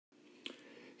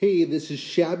Hey, this is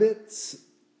Shabbats.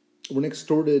 We're next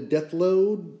door to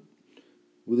Deathload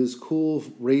with his cool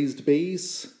raised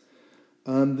bass.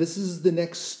 This is the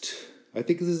next, I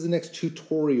think this is the next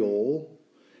tutorial,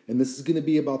 and this is going to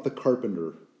be about the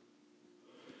Carpenter.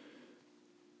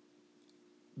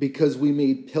 Because we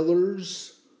made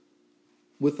pillars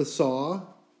with a saw,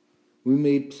 we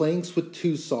made planks with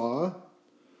 2 saw,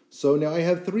 so now I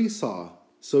have 3 saw.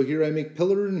 So here I make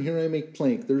pillar and here I make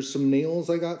plank. There's some nails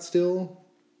I got still.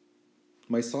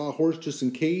 My sawhorse just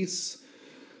in case.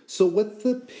 So what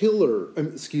the pillar,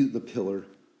 excuse the pillar.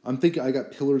 I'm thinking I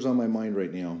got pillars on my mind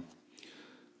right now.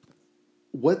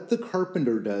 What the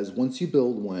Carpenter does once you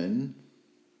build one,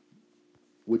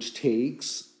 which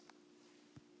takes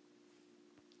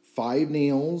 5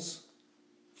 nails,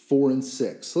 4 and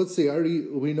 6. So let's see,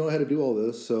 we know how to do all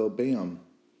this, so bam.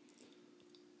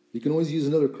 You can always use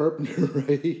another Carpenter,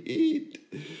 right?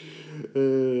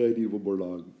 I need one more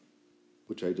log,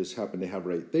 which I just happen to have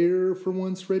right there for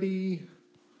once ready.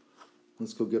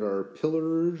 Let's go get our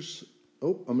pillars.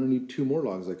 Oh, I'm going to need 2 more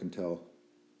logs, I can tell.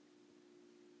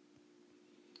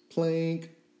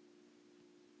 Plank.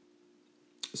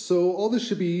 So all this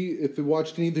should be, if you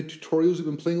watched any of the tutorials we've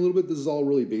been playing a little bit, this is all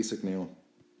really basic now.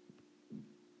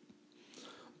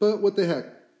 But what the heck?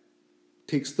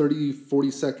 Takes 30,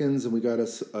 40 seconds and we got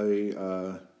us a,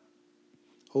 oh,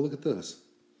 look at this.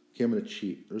 Okay, I'm going to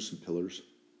cheat. There's some pillars.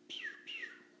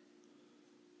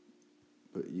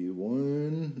 Put you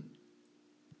one.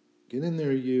 Get in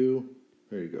there, you.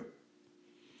 There you go.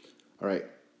 All right,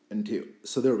 and 2.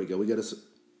 So there we go. We got us.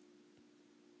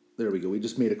 There we go. We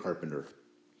just made a Carpenter.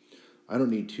 I don't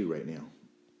need 2 right now.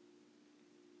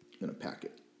 I'm going to pack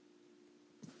it.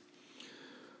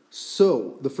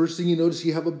 So the first thing you notice,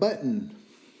 you have a button.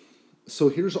 So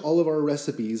here's all of our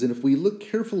recipes, and if we look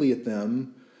carefully at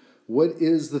them, what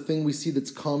is the thing we see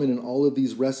that's common in all of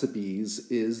these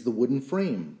recipes is the wooden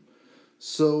frame.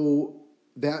 So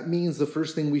that means the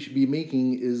first thing we should be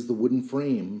making is the wooden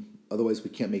frame. Otherwise,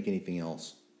 we can't make anything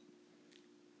else.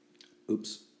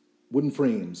 Oops. Wooden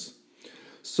frames.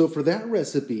 So for that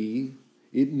recipe,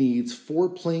 it needs 4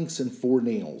 planks and 4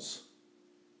 nails.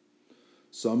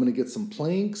 So I'm going to get some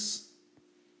planks.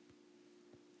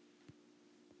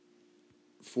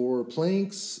 4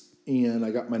 planks, and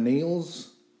I got my nails.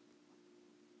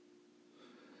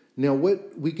 Now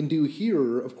what we can do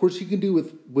here, of course you can do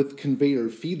with conveyor,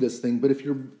 feed this thing, but if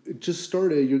you're just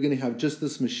started, you're going to have just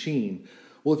this machine.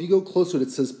 Well, if you go closer, it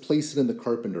says place it in the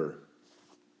Carpenter.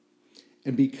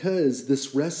 And because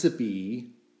this recipe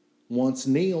wants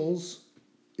nails,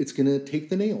 it's going to take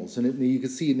the nails, and you can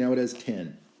see now it has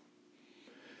 10.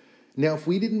 Now if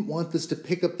we didn't want this to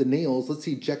pick up the nails, let's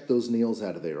eject those nails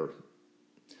out of there.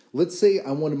 Let's say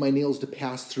I wanted my nails to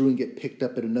pass through and get picked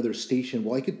up at another station.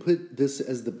 Well, I could put this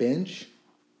as the bench.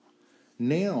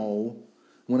 Now,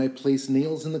 when I place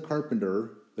nails in the Carpenter,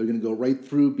 they're going to go right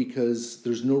through because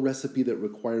there's no recipe that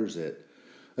requires it.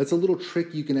 That's a little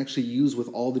trick you can actually use with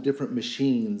all the different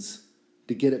machines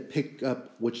to get it pick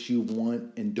up what you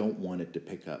want and don't want it to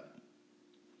pick up.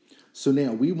 So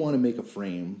now we want to make a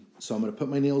frame. So I'm going to put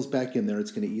my nails back in there.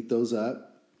 It's going to eat those up.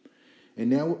 And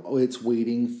now it's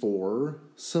waiting for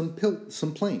some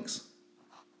planks.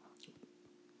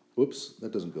 Whoops,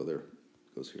 that doesn't go there.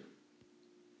 It goes here.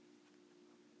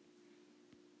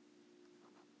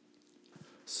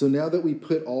 So now that we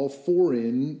put all 4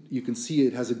 in, you can see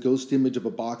it has a ghost image of a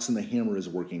box and the hammer is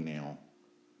working now.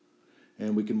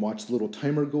 And we can watch the little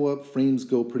timer go up. Frames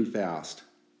go pretty fast.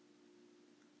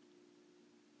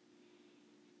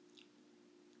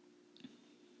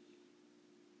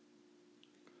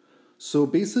 So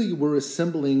basically we're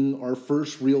assembling our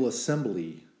first real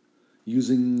assembly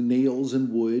using nails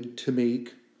and wood to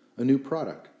make a new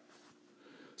product.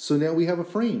 So now we have a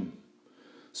frame.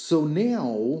 So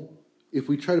now if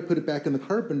we try to put it back in the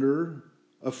Carpenter,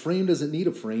 a frame doesn't need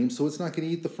a frame, so it's not going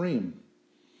to eat the frame.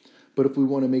 But if we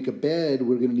want to make a bed,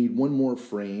 we're going to need 1 more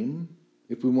frame.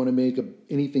 If we want to make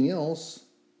anything else,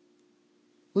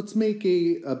 let's make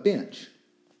a bench,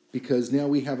 because now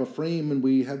we have a frame and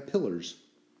we have pillars.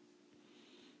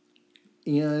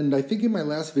 And I think in my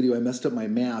last video I messed up my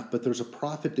math, but there's a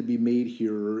profit to be made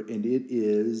here, and it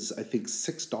is, I think,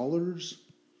 $6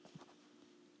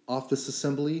 off this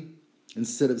assembly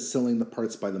instead of selling the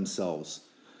parts by themselves.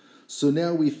 So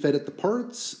now we fed it the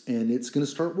parts, and it's going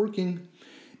to start working.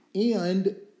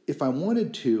 And if I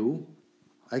wanted to,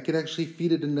 I could actually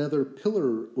feed it another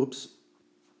pillar. Whoops.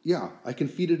 Yeah, I can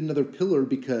feed it another pillar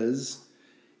because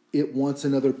it wants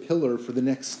another pillar for the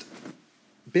next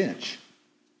bench.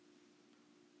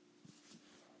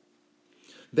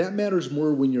 That matters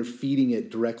more when you're feeding it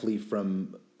directly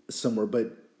from somewhere,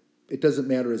 but it doesn't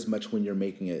matter as much when you're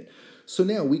making it. So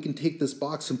now we can take this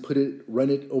box and run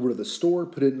it over to the store,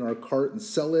 put it in our cart and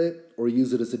sell it, or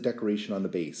use it as a decoration on the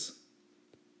base.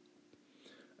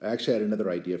 I actually had another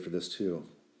idea for this too,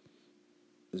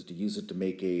 is to use it to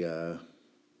make a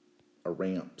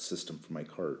ramp system for my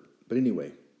cart. But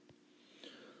anyway,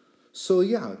 so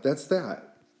yeah, that's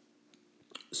that.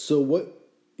 So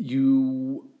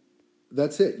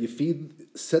that's it. You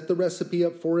set the recipe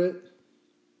up for it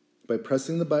by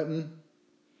pressing the button.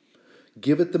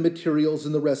 Give it the materials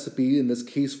in the recipe, in this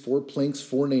case 4 planks,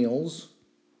 4 nails.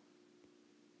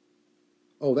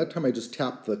 Oh, that time I just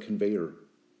tapped the conveyor.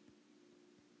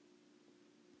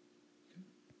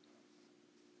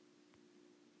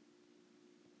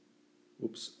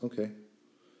 Oops, okay.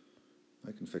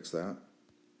 I can fix that.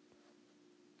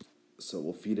 So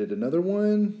we'll feed it another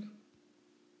one.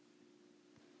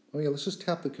 Oh yeah, let's just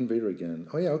tap the conveyor again.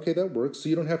 Oh yeah, okay, that works. So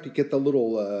you don't have to get the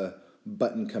little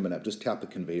button coming up. Just tap the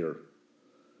conveyor.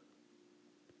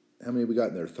 How many we got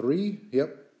in there? 3?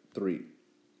 Yep, 3.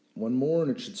 One more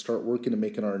and it should start working and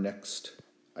making our next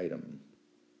item.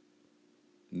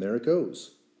 And there it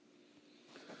goes.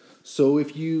 So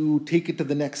if you take it to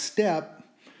the next step,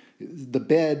 the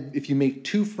bed, if you make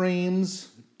 2 frames,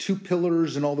 2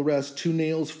 pillars and all the rest, 2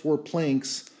 nails, 4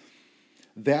 planks,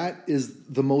 that is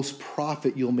the most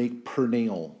profit you'll make per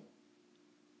nail.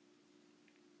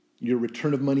 Your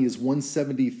return of money is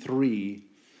 173.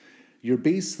 You're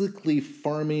basically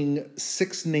farming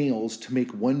 6 nails to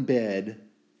make 1 bed.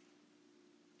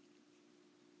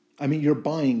 I mean, you're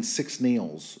buying 6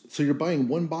 nails. So you're buying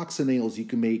 1 box of nails, you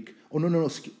can make, oh no.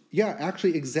 Yeah,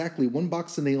 actually exactly, 1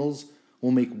 box of nails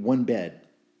will make 1 bed.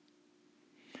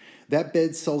 That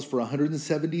bed sells for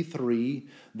 173.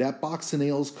 That box of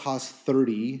nails costs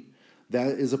 30. That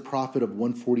is a profit of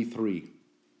 143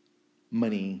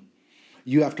 money.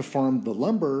 You have to farm the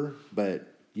lumber,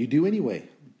 but you do anyway.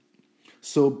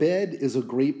 So bed is a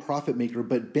great profit maker,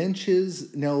 but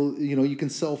benches, now, you can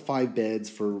sell 5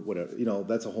 beds for whatever,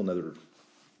 that's a whole nother,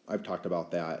 I've talked about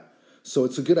that. So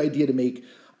it's a good idea to make,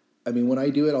 when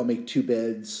I do it, I'll make 2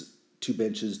 beds, 2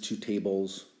 benches, 2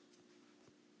 tables.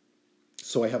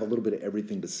 So I have a little bit of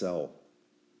everything to sell.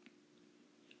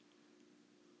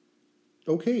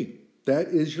 Okay, that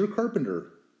is your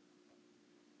Carpenter.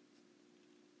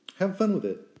 Have fun with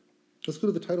it. Let's go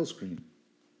to the title screen.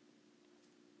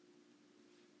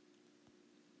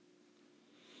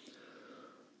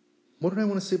 What did I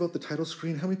want to say about the title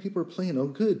screen? How many people are playing? Oh,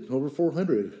 good. Over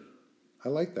 400. I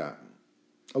like that.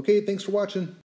 Okay, thanks for watching.